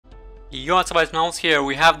Yo, what's up, MrPantaloons here.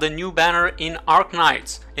 We have the new banner in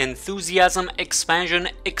Arknights. Enthusiasm, Expansion,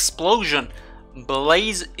 Explosion.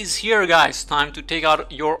 Blaze is here, guys. Time to take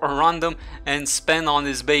out your random and spend on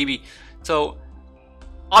this baby. So,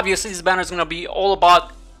 obviously this banner is going to be all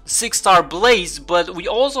about 6-star Blaze, but we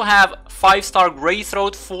also have 5-star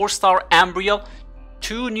Greythroat, 4-star Ambriel,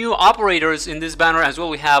 2 new operators in this banner as well.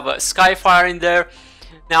 We have Skyfire in there.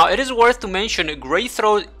 Now, it is worth to mention,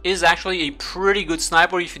 Greythroat is actually a pretty good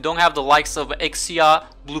sniper. If you don't have the likes of Exia,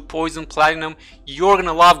 Blue Poison, Platinum, you're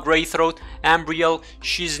gonna love Greythroat. Ambriel,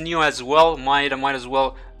 she's new as well. Might as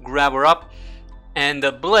well grab her up. And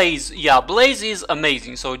Blaze, yeah, Blaze is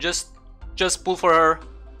amazing. So just pull for her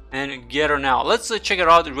and get her now. Let's check it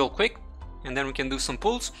out real quick, and then we can do some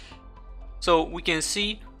pulls. So we can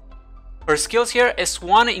see her skills here.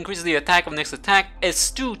 S1 increases the attack of next attack.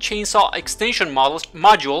 S2 chainsaw extension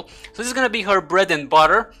module. So this is gonna be her bread and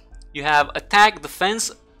butter. You have attack,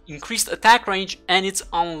 defense, increased attack range, and it's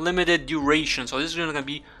unlimited duration. So this is gonna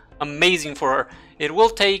be amazing for her. It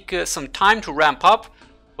will take some time to ramp up,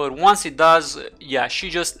 but once it does, yeah,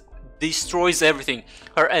 she just destroys everything.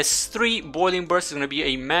 Her S3 boiling burst is gonna be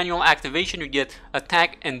a manual activation. You get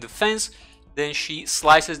attack and defense. Then she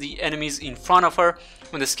slices the enemies in front of her.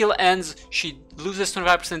 When the skill ends, she loses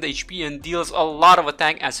 25% HP and deals a lot of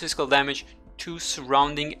attack as physical damage to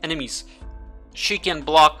surrounding enemies. She can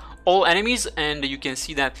block all enemies, and you can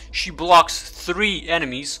see that she blocks 3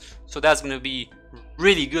 enemies, so that's going to be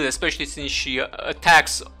really good, especially since she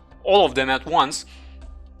attacks all of them at once.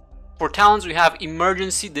 For talents, we have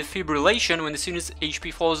emergency defibrillation. When the student's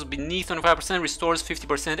HP falls beneath 25%, restores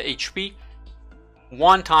 50% HP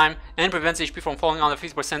one time and prevents HP from falling under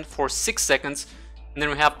 50% for 6 seconds. And then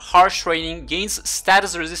we have harsh training, gains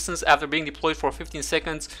status resistance after being deployed for 15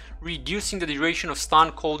 seconds, reducing the duration of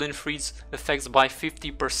stun, cold, and freeze effects by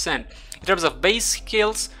 50%. In terms of base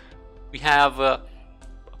skills, we have a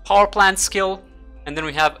power plant skill, and then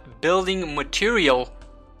we have building material,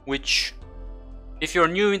 which if you're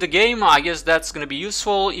new in the game, I guess that's going to be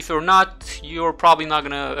useful. If you're not, you're probably not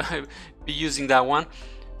going to be using that one.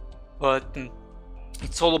 But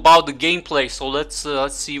it's all about the gameplay, so let's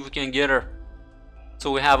see if we can get her. So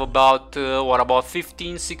we have about about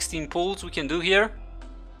 15-16 pulls we can do here.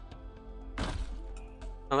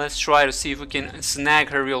 Now let's try to see if we can snag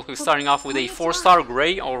her real quick. Starting off with a 4-star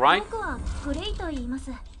Grey. All right,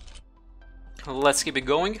 let's keep it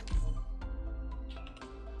going.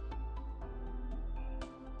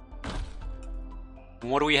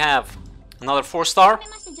 What do we have? Another 4-star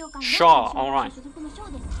Shaw. All right.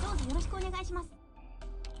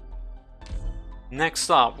 Next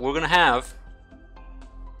up, we're gonna have,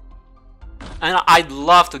 and I'd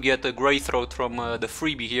love to get the Greythroat from the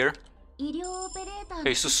freebie here.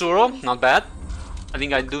 Okay, Susuro, not bad. I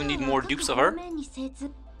think I do need more dupes of her.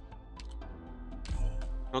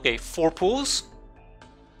 Okay, 4 pulls.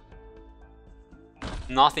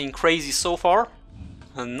 Nothing crazy so far.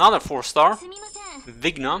 Another 4-star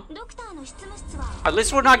Vigna. At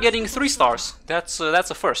least we're not getting 3 stars. That's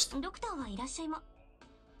a first.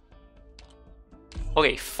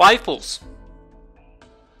 Okay, 5 pulls.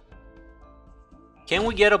 Can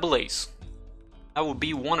we get a Blaze? That would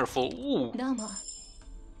be wonderful. Ooh.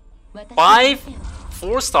 5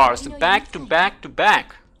 4-stars back to back to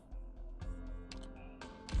back.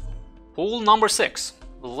 Pull number 6.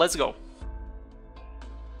 Let's go.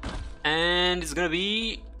 And it's gonna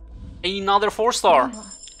be another 4-star.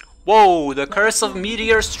 Whoa, the curse of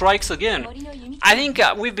Meteor strikes again. I think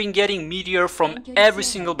we've been getting Meteor from every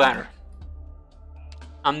single banner.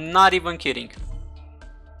 I'm not even kidding.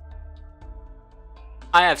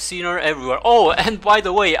 I have seen her everywhere. Oh, and by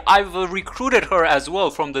the way, I've recruited her as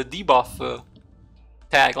well from the debuff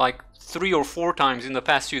tag like 3 or 4 times in the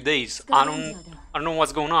past few days. I don't know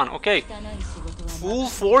what's going on. Okay, full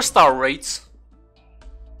 4-star rates.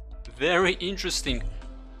 Very interesting.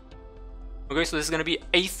 Okay, so this is gonna be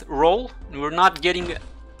 8th roll. We're not getting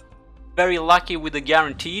very lucky with the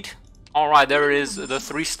guaranteed. All right, there it is, the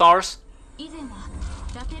 3 stars.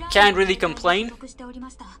 Can't really complain.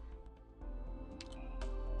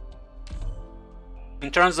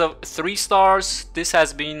 In terms of 3 stars, this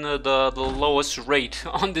has been the lowest rate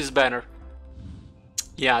on this banner.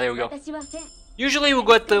 Yeah, there we go. Usually we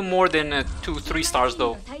get more than 2-3 stars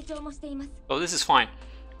though, so this is fine.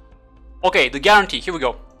 Okay, the guarantee, here we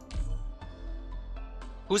go.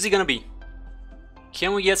 Who's he gonna be?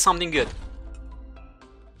 Can we get something good?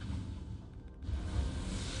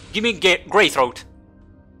 Give me Greythroat.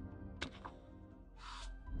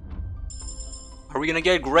 Are we gonna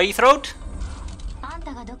get Greythroat?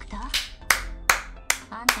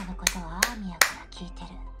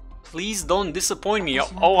 Please don't disappoint me.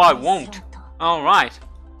 Oh, I won't. Alright.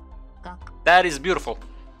 That is beautiful.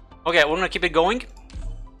 Okay, we're gonna keep it going.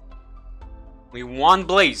 We want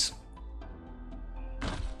Blaze.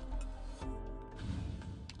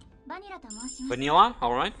 Vanilla,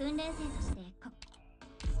 alright.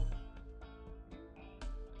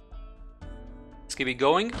 Let's keep it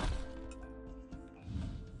going.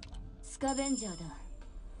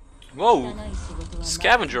 Whoa,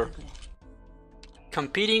 Scavenger.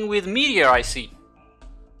 Competing with Meteor, I see.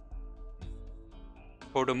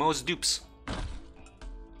 For the most dupes.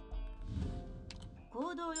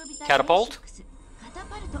 Catapult.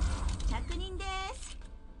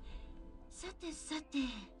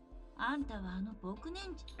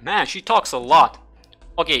 Man, she talks a lot.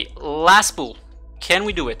 Okay, last pull. Can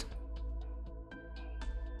we do it?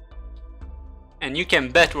 And you can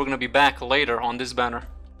bet we're gonna be back later on this banner.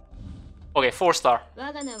 Okay, 4-star.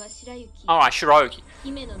 Alright, Shirayuki.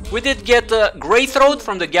 We did get a Grey Throat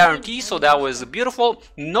from the guarantee, so that was beautiful.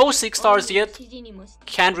 No 6 stars yet.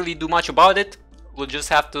 Can't really do much about it. We'll just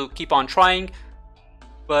have to keep on trying.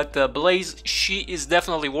 But Blaze, she is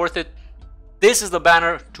definitely worth it. This is the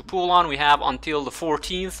banner to pull on. We have until the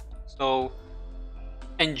 14th. So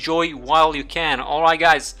enjoy while you can. Alright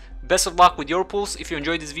guys, best of luck with your pulls. If you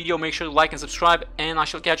enjoyed this video, make sure to like and subscribe. And I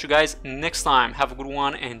shall catch you guys next time. Have a good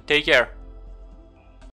one and take care.